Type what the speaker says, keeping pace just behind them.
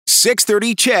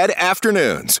6:30 CHED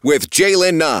Afternoons with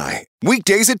Jaylen Nye.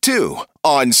 Weekdays at 2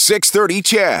 on 6:30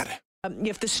 CHED.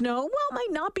 If the snow, might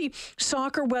not be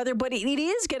soccer weather, but it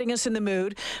is getting us in the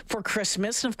mood for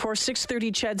Christmas. And of course,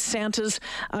 6:30 CHED Santa's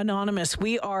Anonymous.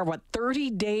 We are, 30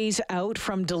 days out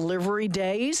from delivery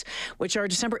days, which are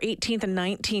December 18th and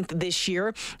 19th this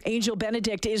year. Angel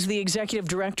Benedict is the executive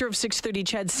director of 6:30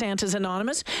 CHED Santa's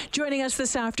Anonymous, joining us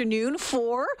this afternoon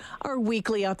for our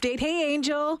weekly update. Hey,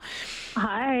 Angel.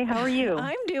 Hi, how are you?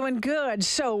 I'm doing good.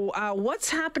 So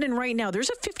what's happening right now? There's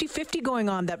a 50-50 going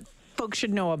on that folks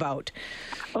should know about.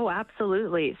 Oh,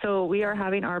 absolutely. So we are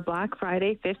having our Black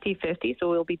Friday 50-50. So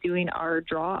we'll be doing our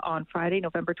draw on Friday,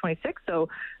 November 26th. So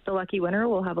the lucky winner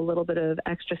will have a little bit of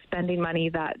extra spending money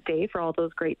that day for all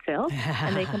those great sales.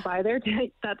 And they can buy their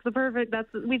that's the perfect.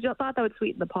 We just thought that would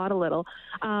sweeten the pot a little.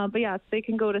 But yeah, so they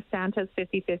can go to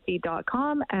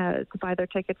santas5050.com to buy their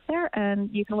tickets there,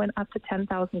 and you can win up to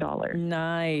 $10,000.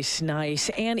 Nice.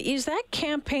 And is that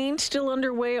campaign still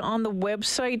underway on the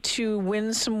website to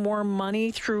win some more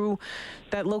money through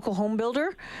that local home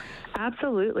builder?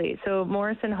 Absolutely. So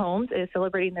Morrison Homes is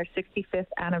celebrating their 65th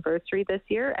anniversary this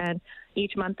year, and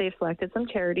each month they've selected some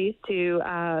charities to,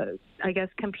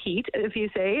 compete, if you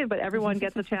say, but everyone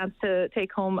gets a chance to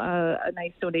take home a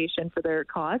nice donation for their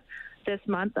cause. This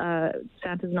month,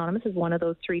 Santa's Anonymous is one of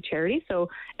those three charities. So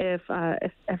if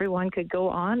everyone could go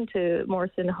on to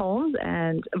Morrison Homes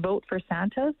and vote for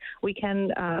Santa's, we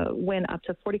can win up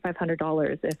to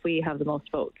 $4,500 if we have the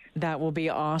most votes. That will be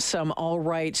awesome. All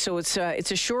right. So it's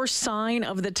a sure sign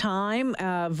of the time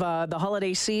of the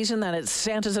holiday season that it's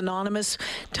Santa's Anonymous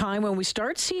time when we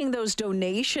start seeing those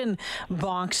donation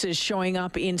boxes showing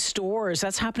up in stores.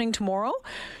 That's happening tomorrow?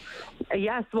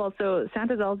 Yes, well, so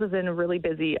Santa's also been really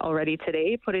busy already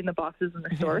today putting the boxes in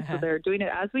the store, so they're doing it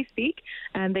as we speak,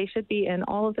 and they should be in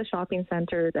all of the shopping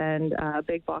centers and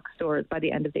big box stores by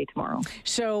the end of day tomorrow.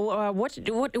 So what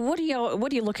are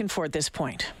you looking for at this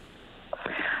point?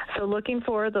 So looking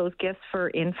for those gifts for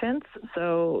infants.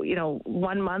 So,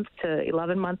 1 month to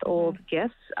 11-month-old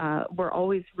gifts. We're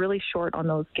always really short on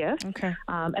those gifts. Okay.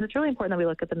 And it's really important that we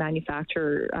look at the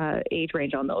manufacturer age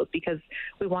range on those, because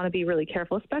we want to be really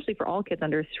careful, especially for all kids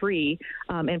under 3,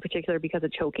 in particular because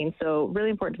of choking. So really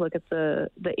important to look at the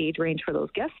age range for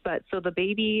those gifts. But so the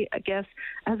baby gifts,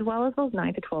 as well as those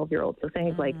 9 to 12-year-olds. So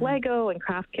things like Lego and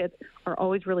craft kits are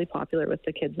always really popular with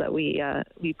the kids that we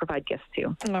provide gifts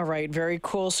to. All right. Very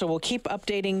cool. So we'll keep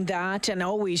updating that, and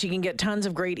always you can get tons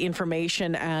of great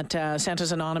information at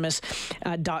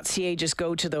santasanonymous.ca. Just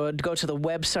go to the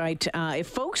website. If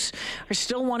folks are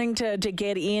still wanting to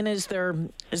get in, is there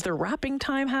wrapping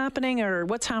time happening, or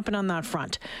what's happened on that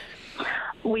front?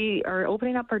 We are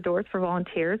opening up our doors for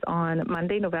volunteers on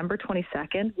Monday, November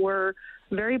 22nd. We're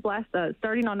very blessed.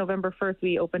 Starting on November 1st,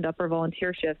 we opened up our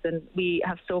volunteer shifts, and we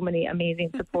have so many amazing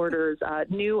supporters,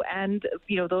 new and,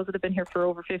 those that have been here for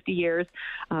over 50 years.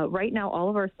 Right now, all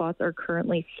of our spots are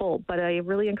currently full, but I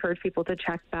really encourage people to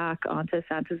check back onto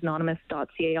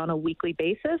santasanonymous.ca on a weekly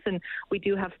basis, and we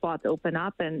do have spots open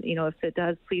up, and, if it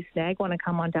does, please snag one and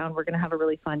come on down. We're going to have a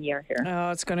really fun year here.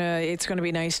 Oh, it's gonna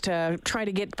be nice to try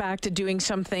to get back to doing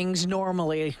some things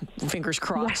normally. Fingers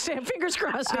crossed. Yeah. Fingers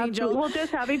crossed, Angel. Well,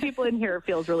 just having people in here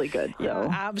feels really good. So. Yeah,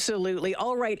 absolutely.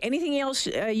 All right. Anything else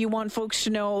you want folks to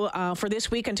know for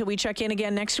this week until we check in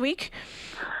again next week?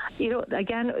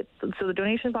 Again, so the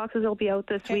donation boxes will be out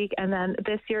this week. And then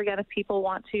this year, again, if people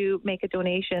want to make a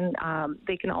donation,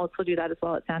 they can also do that as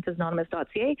well at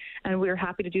santasanonymous.ca. And we're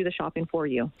happy to do the shopping for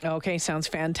you. Okay. Sounds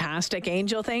fantastic.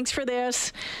 Angel, thanks for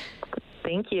this.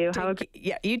 Thank you.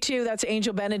 Yeah, you too. That's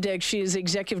Angel Benedict. She is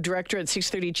executive director at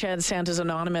 6:30 CHED Santa's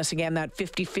Anonymous. Again, that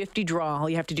 50-50 draw. All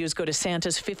you have to do is go to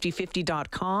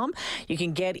santas5050.com. You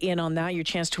can get in on that. Your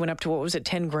chance to win up to,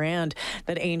 $10,000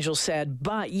 that Angel said.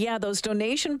 But yeah, those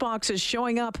donation boxes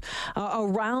showing up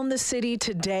around the city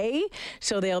today.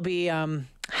 So they'll be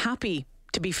happy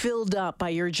to be filled up by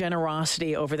your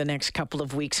generosity over the next couple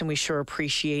of weeks. And we sure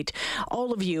appreciate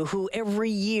all of you who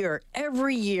every year,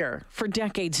 for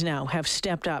decades now, have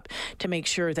stepped up to make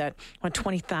sure that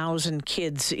 20,000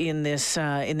 kids in this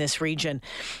region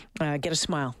get a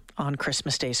smile on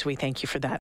Christmas Day. So we thank you for that.